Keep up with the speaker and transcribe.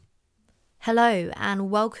Hello and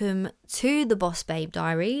welcome to the Boss Babe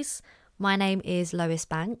Diaries. My name is Lois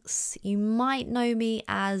Banks. You might know me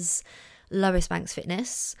as Lois Banks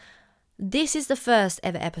Fitness. This is the first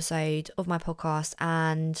ever episode of my podcast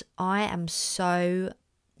and I am so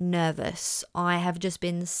nervous. I have just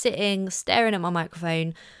been sitting, staring at my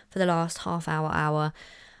microphone for the last half hour,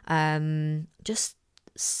 just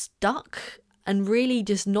stuck and really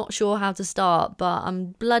just not sure how to start, but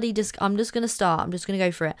I'm just going to start. I'm just going to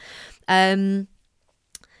go for it.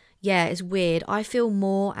 Yeah, it's weird. I feel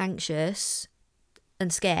more anxious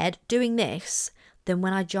and scared doing this than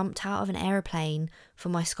when I jumped out of an aeroplane for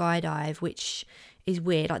my skydive, which is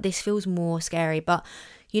weird. Like, this feels more scary, but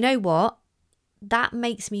you know what? That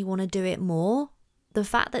makes me want to do it more. The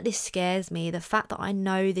fact that this scares me, the fact that I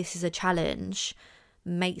know this is a challenge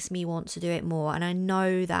makes me want to do it more. And I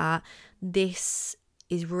know that this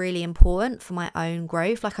is really important for my own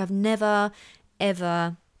growth. Like, I've never,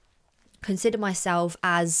 ever considered myself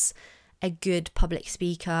as a good public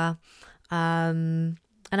speaker. And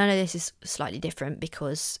I know this is slightly different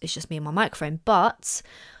because it's just me and my microphone, but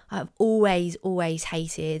I've always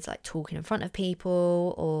hated like talking in front of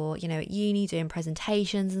people or, you know, at uni doing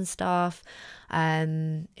presentations and stuff.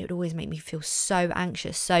 It would always make me feel so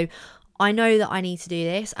anxious. So I know that I need to do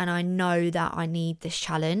this and I know that I need this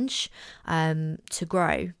challenge to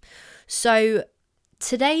grow. So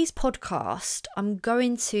today's podcast, I'm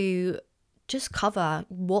going to just cover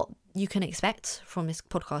what you can expect from this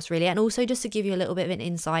podcast, really, and also just to give you a little bit of an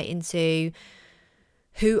insight into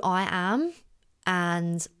who I am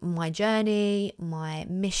and my journey, my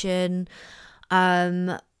mission.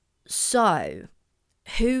 So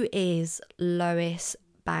who is Lois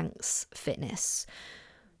Banks Fitness?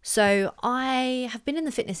 So I have been in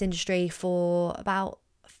the fitness industry for about,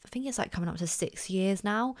 I think it's like coming up to 6 years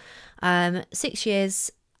now. 6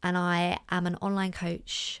 years, and I am an online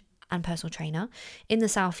coach and personal trainer in the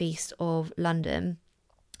southeast of London.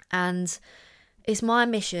 And it's my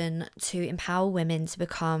mission to empower women to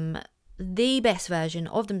become the best version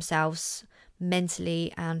of themselves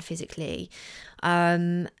mentally and physically.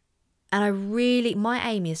 And my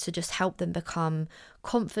aim is to just help them become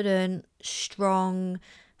confident, strong,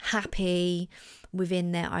 happy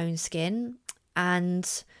within their own skin. And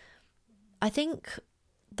I think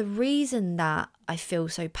the reason that I feel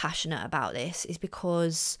so passionate about this is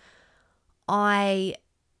because I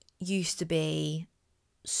used to be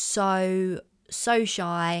so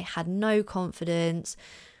shy, had no confidence,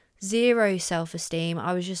 zero self-esteem.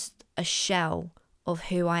 I was just a shell of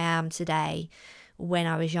who I am today when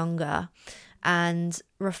I was younger. And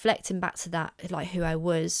reflecting back to that, like who I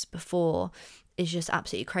was before, is just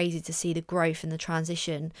absolutely crazy to see the growth and the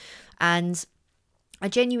transition. And I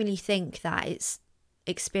genuinely think that it's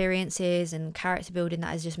experiences and character building that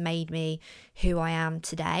has just made me who I am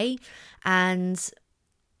today. And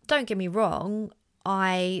don't get me wrong,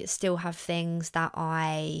 I still have things that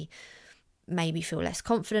I maybe feel less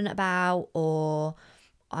confident about or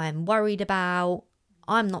I'm worried about.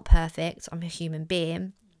 I'm not perfect, I'm a human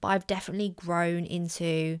being, but I've definitely grown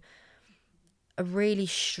into a really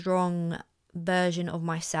strong version of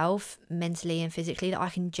myself mentally and physically that I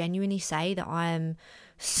can genuinely say that I am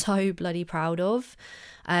so bloody proud of.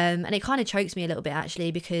 And it kind of chokes me a little bit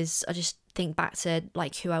actually, because I just think back to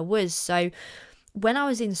like who I was. So when I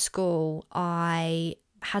was in school, I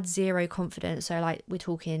had zero confidence. So like we're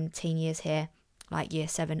talking teen years here, like year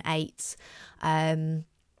 7, 8. I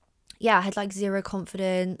had like zero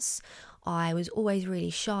confidence. I was always really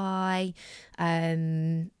shy.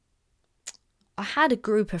 I had a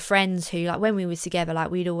group of friends who, like, when we were together, like,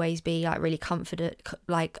 we'd always be like really comfortable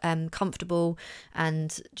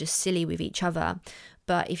and just silly with each other.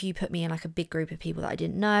 But if you put me in like a big group of people that I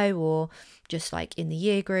didn't know, or just like in the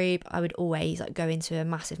year group, I would always like go into a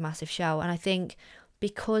massive shell. And I think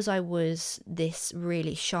because I was this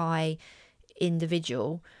really shy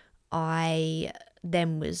individual, I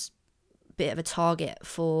then was a bit of a target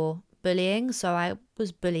for bullying. So I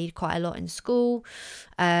was bullied quite a lot in school.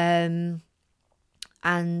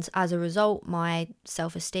 And as a result, my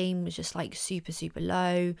self-esteem was just like super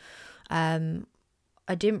low. I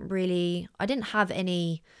didn't really have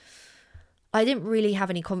any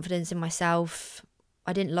confidence in myself.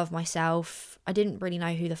 I didn't love myself. I didn't really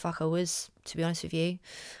know who the fuck I was, to be honest with you.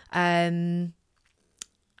 And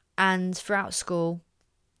throughout school,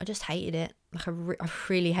 I just hated it. Like I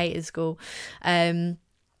really hated school.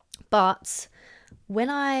 But when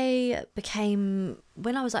I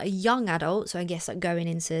was like a young adult, so I guess like going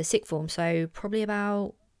into sixth form, so probably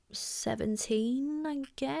about 17, I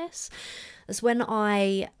guess, that's when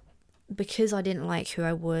I because I didn't like who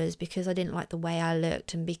I was, because I didn't like the way I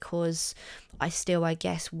looked, and because I still, I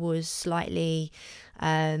guess, was slightly,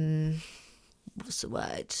 what's the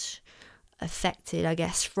word? Affected, I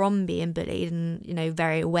guess, from being bullied, and, you know,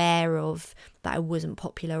 very aware of that I wasn't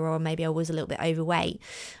popular, or maybe I was a little bit overweight.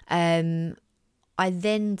 I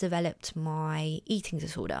then developed my eating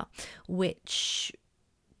disorder, which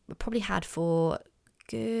I probably had for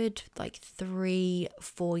good like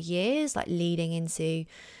 3-4 years, like leading into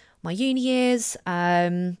my uni years.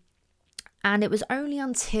 And it was only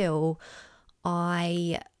until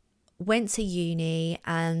I went to uni,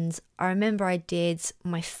 and I remember I did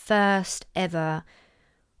my first ever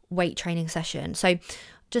weight training session. So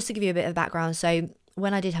just to give you a bit of background, so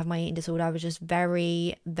when I did have my eating disorder, I was just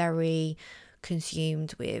very, very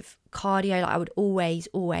consumed with cardio. Like I would always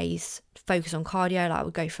focus on cardio. Like I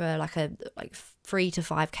would go for like a 3 to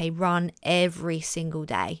 5k run every single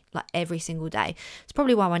day. It's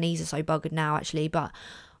probably why my knees are so buggered now, actually, but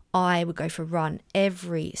I would go for a run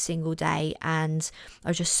every single day, and I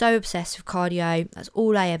was just so obsessed with cardio. That's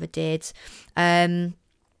all I ever did.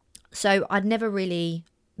 So I'd never really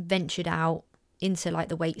ventured out into like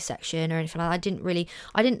the weight section or anything like that.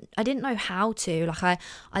 I didn't know how to. Like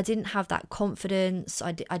I didn't have that confidence.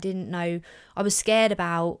 I didn't know. I was scared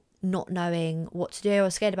about not knowing what to do. I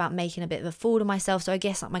was scared about making a bit of a fool of myself. So I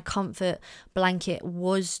guess like my comfort blanket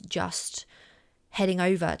was just heading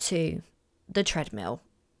over to the treadmill,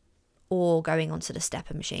 or going onto the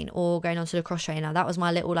stepper machine, or going onto the cross trainer. That was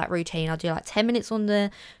my little like routine. I'd do like 10 minutes on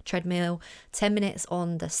the treadmill, 10 minutes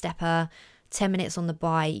on the stepper, 10 minutes on the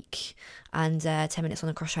bike, and 10 minutes on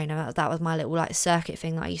the cross trainer. That was my little like circuit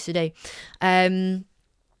thing that I used to do.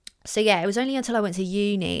 So yeah, it was only until I went to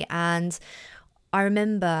uni, and I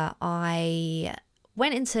remember I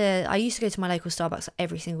used to go to my local Starbucks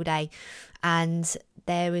every single day, and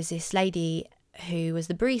there was this lady who was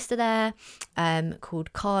the barista there,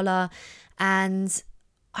 called Carla. And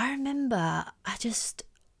I remember I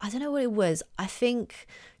don't know what it was. I think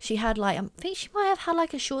she had like, I think she might have had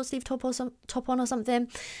like a short sleeve top on or something.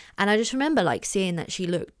 And I just remember like seeing that she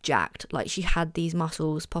looked jacked. Like she had these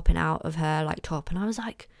muscles popping out of her like top. And I was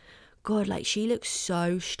like, God, like she looks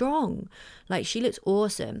so strong. Like she looks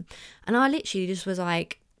awesome. And I literally just was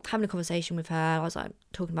like having a conversation with her. I was like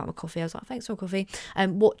talking about my coffee. I was like, thanks for coffee.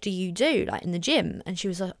 And what do you do like in the gym? And she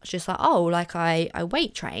was just like, oh, like I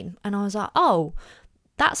weight train. And I was like, oh,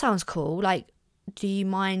 that sounds cool. Like, do you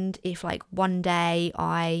mind if like one day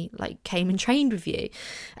I like came and trained with you?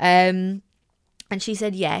 And she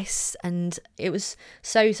said yes, and it was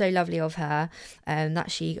so lovely of her, that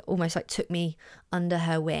she almost like took me under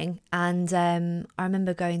her wing. And I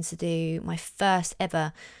remember going to do my first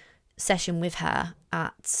ever session with her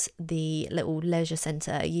at the little leisure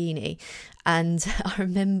centre at uni, and I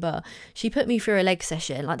remember she put me through a leg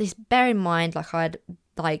session like this. Bear in mind, I'd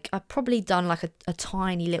probably done like a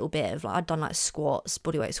tiny little bit of like, I'd done like squats,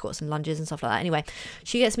 bodyweight squats and lunges and stuff like that. Anyway,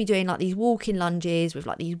 she gets me doing like these walking lunges with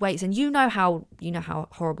like these weights, and you know how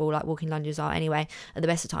horrible like walking lunges are anyway at the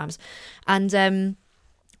best of times. And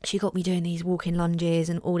she got me doing these walking lunges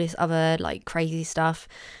and all this other like crazy stuff,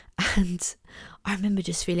 and I remember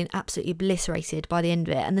just feeling absolutely obliterated by the end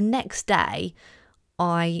of it. And the next day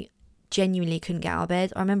I genuinely couldn't get out of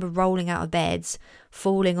bed. I remember rolling out of bed,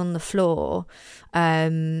 falling on the floor,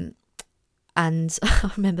 and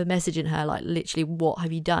I remember messaging her like, literally, what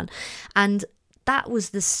have you done? And that was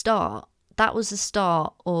the start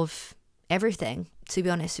of everything, to be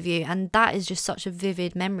honest with you. And that is just such a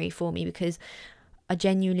vivid memory for me, because I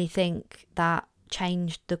genuinely think that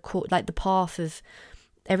changed the path of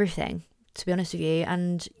everything, to be honest with you.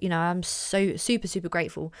 And I'm so super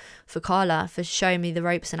grateful for Carla for showing me the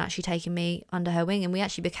ropes and actually taking me under her wing. And we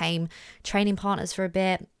actually became training partners for a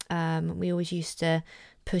bit. We always used to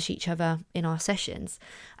push each other in our sessions,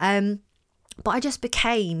 but I just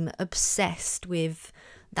became obsessed with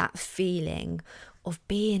that feeling of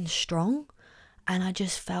being strong. And I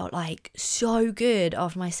just felt like so good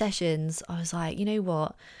after my sessions. I was like, you know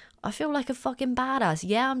what? I feel like a fucking badass.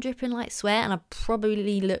 Yeah, I'm dripping like sweat, and I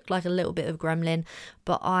probably look like a little bit of gremlin,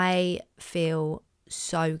 but I feel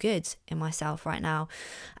so good in myself right now.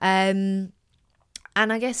 And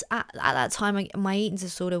I guess at that time, my eating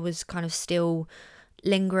disorder was kind of still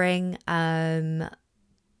lingering. But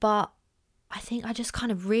I think I just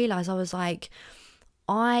kind of realised, I was like,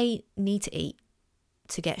 I need to eat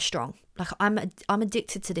to get strong. Like I'm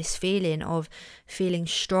addicted to this feeling of feeling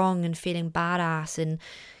strong and feeling badass, and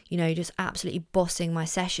just absolutely bossing my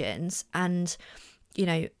sessions. And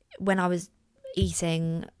when I was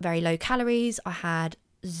eating very low calories, I had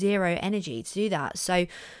zero energy to do that. So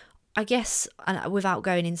I guess, and without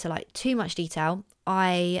going into like too much detail,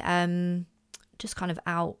 I just kind of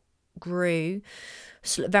outgrew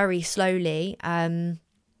very slowly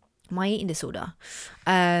my eating disorder.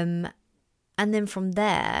 And then from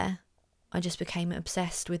there, I just became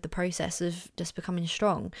obsessed with the process of just becoming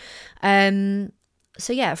strong.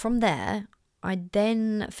 So yeah, from there, I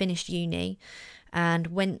then finished uni and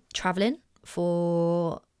went traveling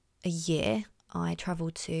for a year. I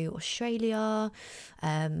travelled to Australia,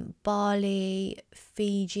 Bali,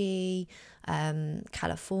 Fiji,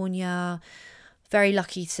 California. Very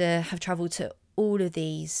lucky to have travelled to all of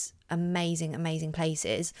these amazing, amazing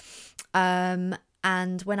places.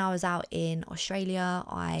 And when I was out in Australia,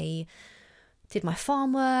 I did my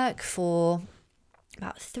farm work for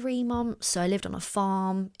about 3 months. So I lived on a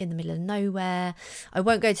farm in the middle of nowhere. I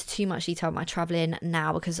won't go into too much detail about my travelling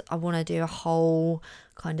now because I want to do a whole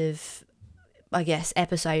kind of, I guess,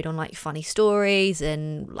 episode on like funny stories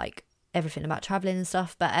and like everything about travelling and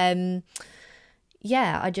stuff. But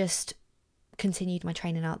yeah, I just continued my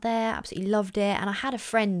training out there, absolutely loved it. And I had a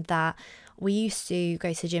friend that we used to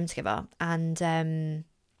go to the gym together, and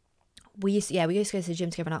we used to go to the gym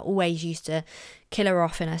together, and I always used to kill her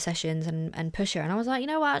off in her sessions and push her. And I was like, you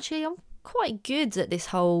know what, actually I'm quite good at this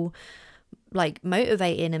whole like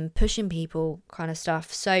motivating and pushing people kind of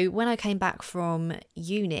stuff. So when I came back from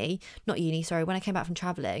when I came back from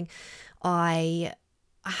traveling, I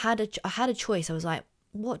had a choice. I was like,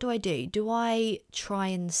 what do I do? Do I try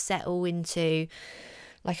and settle into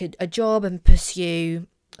like a job and pursue?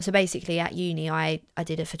 So basically at uni, I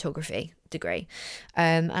did a photography degree.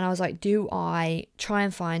 And I was like, do I try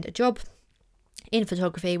and find a job in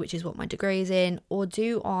photography, which is what my degree is in, or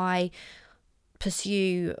do I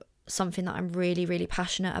pursue something that I'm really, really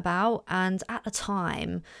passionate about? And at the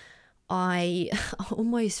time, I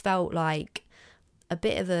almost felt like a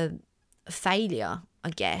bit of a failure, I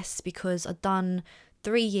guess, because I'd done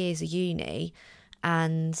 3 years of uni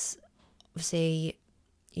and obviously,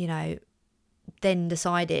 then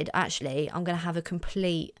decided actually I'm going to have a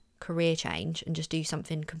complete career change and just do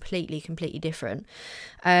something completely different.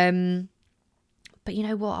 But you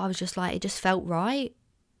know what? I was just like, it just felt right.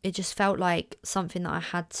 It just felt like something that I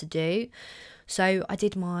had to do. So I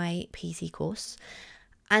did my PT course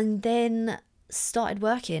and then started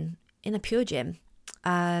working in a Pure Gym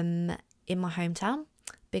in my hometown,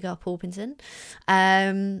 big up Orpington.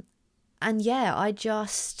 And yeah,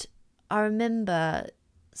 I remember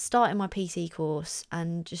starting my PT course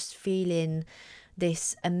and just feeling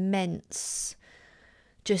this immense,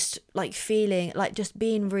 just like feeling like just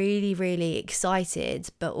being really, really excited,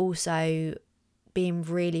 but also being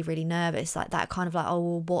really, really nervous, like that kind of like, oh,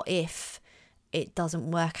 well, what if it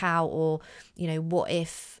doesn't work out? Or, what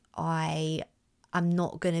if I'm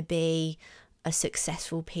not going to be a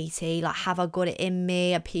successful PT? Like, have I got it in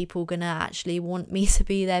me? Are people going to actually want me to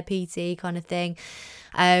be their PT kind of thing?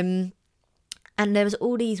 And there was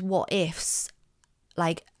all these what ifs,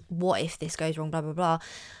 like, what if this goes wrong, blah, blah, blah.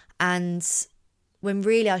 And when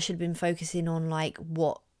really I should have been focusing on like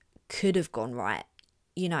what could have gone right,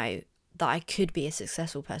 that I could be a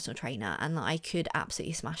successful personal trainer and that I could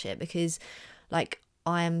absolutely smash it, because like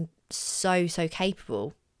I am so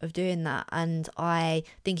capable of doing that. And I,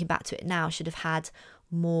 thinking back to it now, should have had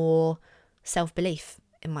more self-belief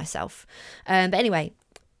in myself. But anyway,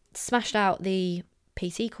 smashed out the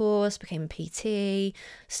PT course, became a PT,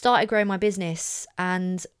 started growing my business.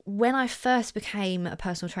 And when I first became a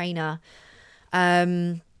personal trainer,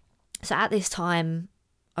 so at this time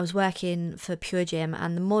I was working for Pure Gym,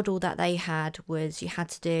 and the model that they had was you had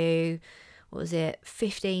to do,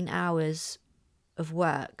 15 hours of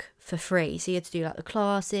work for free. So you had to do like the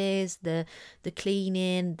classes, the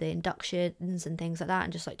cleaning, the inductions and things like that,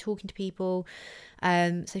 and just like talking to people.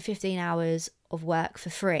 So 15 hours of work for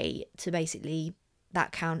free to basically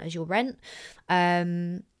that count as your rent.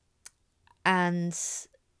 And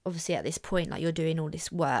obviously at this point, like, you're doing all this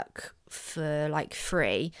work for like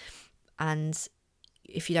free, and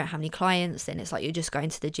if you don't have any clients, then it's like you're just going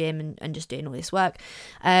to the gym and just doing all this work.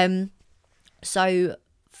 So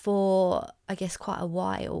for, I guess, quite a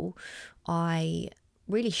while, I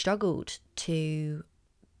really struggled to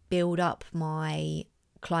build up my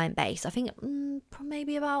client base. I think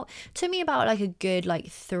maybe took me about like a good like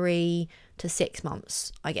 3 to 6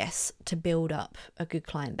 months, I guess, to build up a good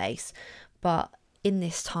client base. But in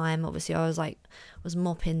this time, obviously, I was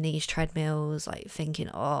mopping these treadmills, like thinking,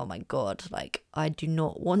 oh my God, like I do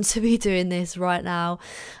not want to be doing this right now.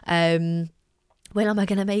 When am I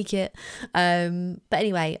going to make it? But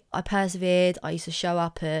anyway, I persevered. I used to show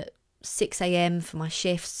up at 6 a.m. for my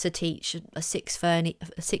shifts to teach a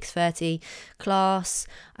 6:30 class,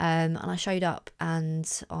 and I showed up,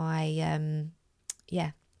 and I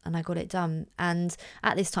got it done. And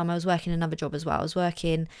at this time I was working another job as well. I was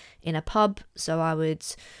working in a pub, so I would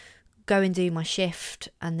go and do my shift,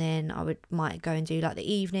 and then might go and do like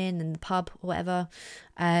the evening in the pub or whatever.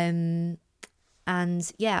 And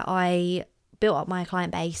yeah, I built up my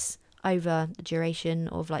client base over the duration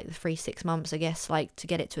of like the 3-6 months, I guess, like to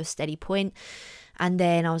get it to a steady point. And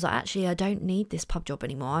then I was like, actually, I don't need this pub job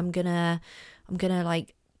anymore. I'm gonna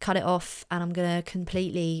like cut it off, and I'm gonna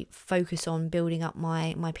completely focus on building up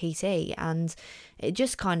my PT. And it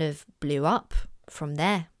just kind of blew up from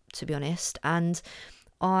there, to be honest. And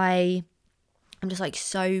I'm just like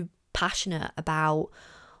so passionate about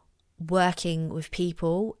working with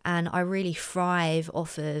people, and I really thrive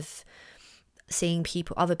off of seeing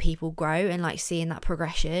other people grow, and like seeing that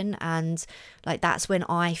progression. And like that's when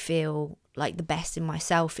I feel like the best in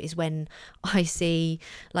myself, is when I see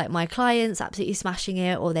like my clients absolutely smashing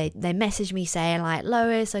it, or they message me saying like,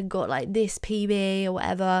 Lois, I got like this PB or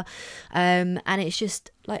whatever, and it's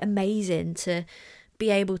just like amazing to be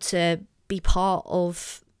able to be part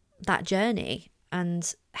of that journey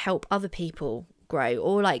and help other people grow.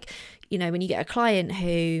 Or like, you know, when you get a client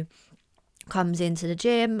who comes into the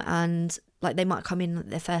gym, and like they might come in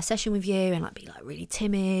their first session with you and like be like really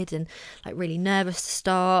timid and like really nervous to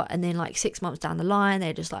start, and then like 6 months down the line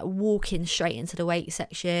they're just like walking straight into the weight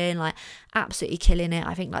section, like absolutely killing it.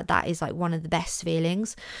 I think like that is like one of the best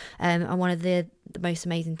feelings, and one of the most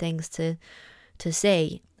amazing things to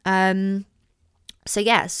see.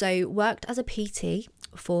 So worked as a PT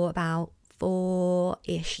for about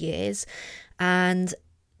 4-ish years, and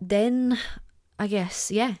then I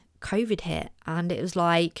guess COVID hit, and it was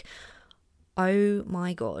like, oh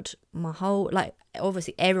my god, my whole, like,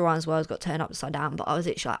 obviously everyone's world's got turned upside down, but I was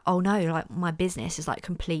literally like, oh no, like my business is like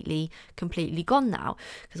completely gone now,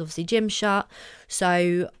 because obviously gym's shut.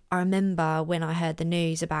 So I remember when I heard the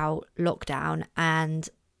news about lockdown, and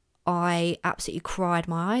I absolutely cried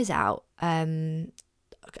my eyes out, and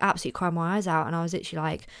I was literally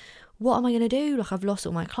like, what am I going to do? Like, I've lost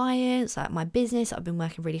all my clients, like my business I've been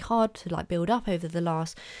working really hard to like build up over the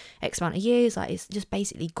last X amount of years, like it's just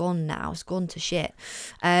basically gone now. It's gone to shit.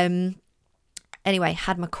 Anyway,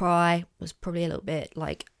 had my cry, was probably a little bit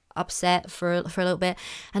like upset for a little bit,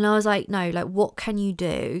 and I was like, no, like what can you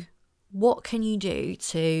do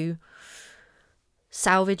to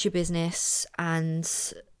salvage your business, and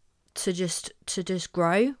to just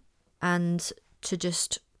grow, and to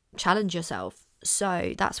just challenge yourself?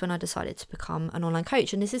 So that's when I decided to become an online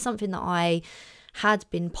coach. And this is something that I had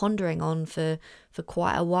been pondering on for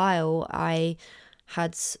quite a while. I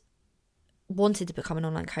had wanted to become an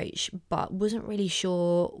online coach, but wasn't really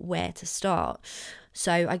sure where to start.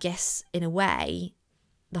 So I guess in a way,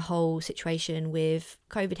 the whole situation with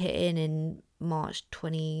COVID hitting in March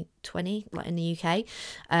 2020, like in the UK,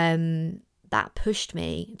 that pushed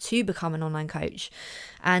me to become an online coach.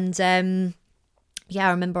 And I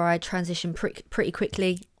remember I transitioned pretty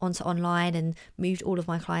quickly onto online and moved all of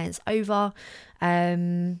my clients over.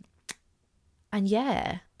 It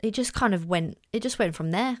just kind of went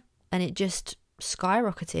from there, and it just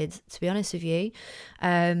skyrocketed, to be honest with you.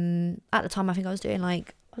 At the time, I think I was doing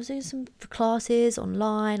some classes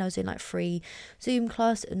online. I was doing like free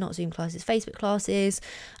Facebook classes,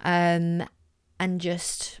 and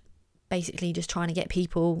just basically just trying to get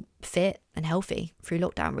people fit and healthy through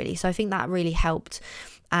lockdown, really. So I think that really helped,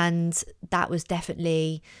 and that was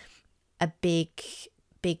definitely a big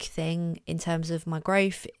thing in terms of my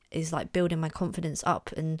growth, is like building my confidence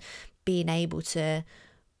up and being able to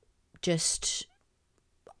just,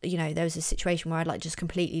 you know, there was a situation where I'd like just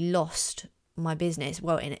completely lost my business,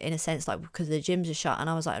 well, in a sense, like because the gyms are shut, and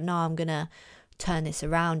I was like, no, I'm gonna turn this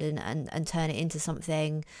around and turn it into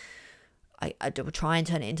something. I will try and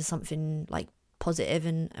turn it into something like positive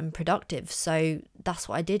and productive. So that's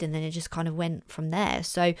what I did, and then it just kind of went from there.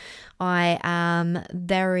 So I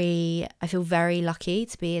feel very lucky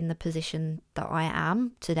to be in the position that I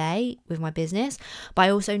am today with my business, but I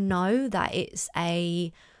also know that it's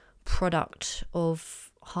a product of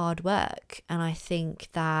hard work, and I think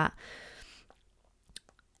that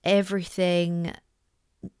everything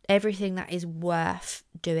that is worth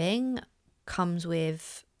doing comes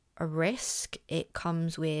with a risk. It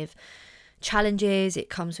comes with challenges, it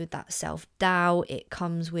comes with that self-doubt, it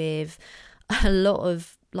comes with a lot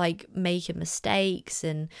of like making mistakes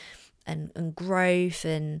and growth.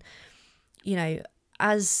 And you know,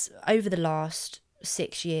 as over the last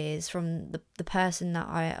 6 years, from the person that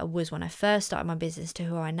I was when I first started my business to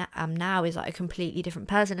who I am now, is like a completely different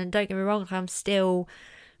person. And don't get me wrong, I'm still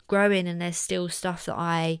growing, and there's still stuff that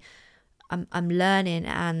I'm learning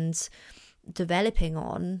and developing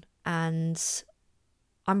on, and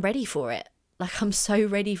I'm ready for it. Like, I'm so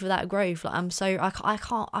ready for that growth. Like, I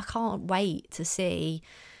can't wait to see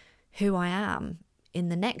who I am in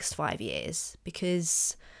the next 5 years,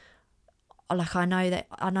 because like I know that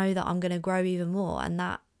I'm going to grow even more, and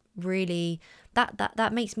that really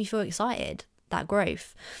that makes me feel excited, that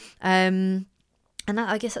growth. And that,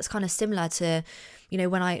 I guess that's kind of similar to, you know,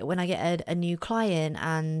 when I get a new client,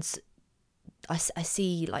 and I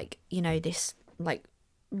see, like, you know, this like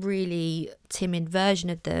really timid version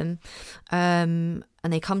of them, and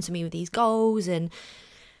they come to me with these goals, and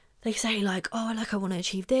they say like, oh, like I want to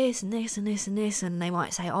achieve this and this and this and this, and they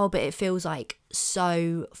might say, oh, but it feels like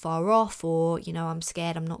so far off, or, you know, I'm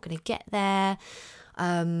scared I'm not going to get there.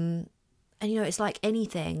 And, you know, it's like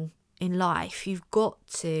anything in life, you've got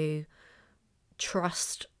to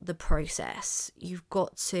trust the process. You've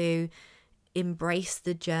got to embrace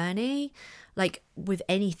the journey, like with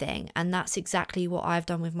anything. And that's exactly what I've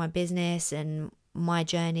done with my business, and my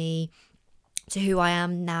journey to who I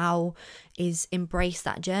am now is embrace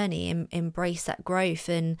that journey, embrace that growth,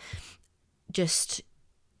 and just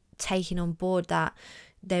taking on board that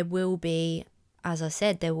there will be, as I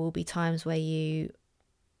said, there will be times where you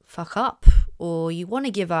fuck up, or you want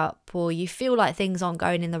to give up, or you feel like things aren't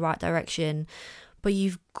going in the right direction, but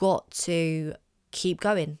you've got to keep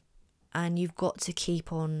going, and you've got to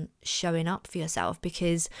keep on showing up for yourself,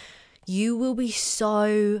 because you will be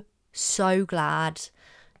so glad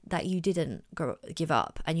that you didn't give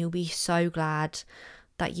up, and you'll be so glad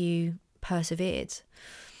that you persevered.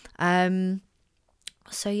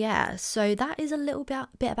 So that is a little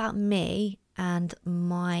bit about me and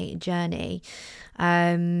my journey.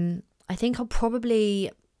 I think I'll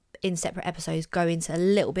probably, in separate episodes, go into a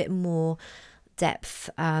little bit more depth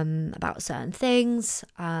about certain things,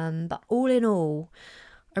 but all in all,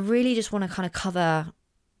 I really just want to kind of cover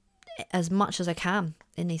as much as I can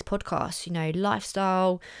in these podcasts, you know,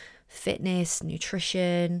 lifestyle, fitness,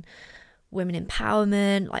 nutrition, women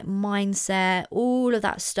empowerment, like mindset, all of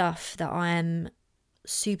that stuff that I am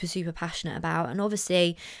super passionate about, and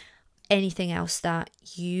obviously anything else that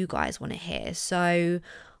you guys want to hear. So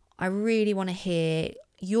I really want to hear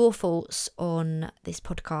your thoughts on this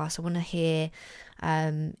podcast. I want to hear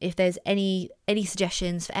if there's any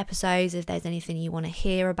suggestions for episodes, if there's anything you want to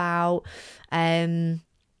hear about,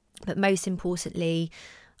 but most importantly,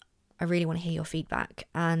 I really want to hear your feedback.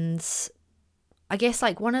 And I guess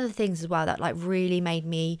like one of the things as well that like really made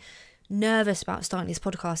me nervous about starting this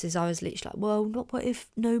podcast is I was literally like, well, what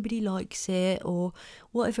if nobody likes it, or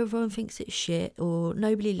what if everyone thinks it's shit, or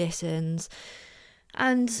nobody listens?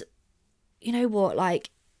 And you know what,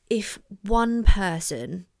 like, if one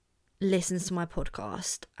person listens to my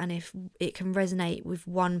podcast, and if it can resonate with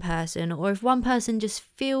one person, or if one person just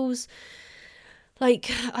feels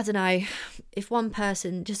like, I don't know, if one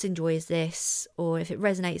person just enjoys this, or if it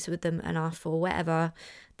resonates with them enough, or whatever,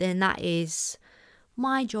 then that is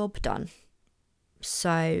my job done.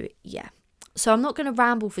 So yeah, so I'm not going to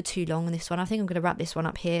ramble for too long on this one. I think I'm going to wrap this one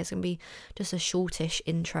up here. It's going to be just a shortish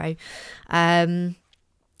intro,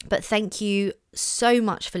 but thank you so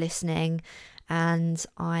much for listening, and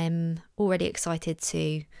I'm already excited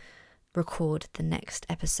to record the next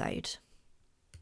episode.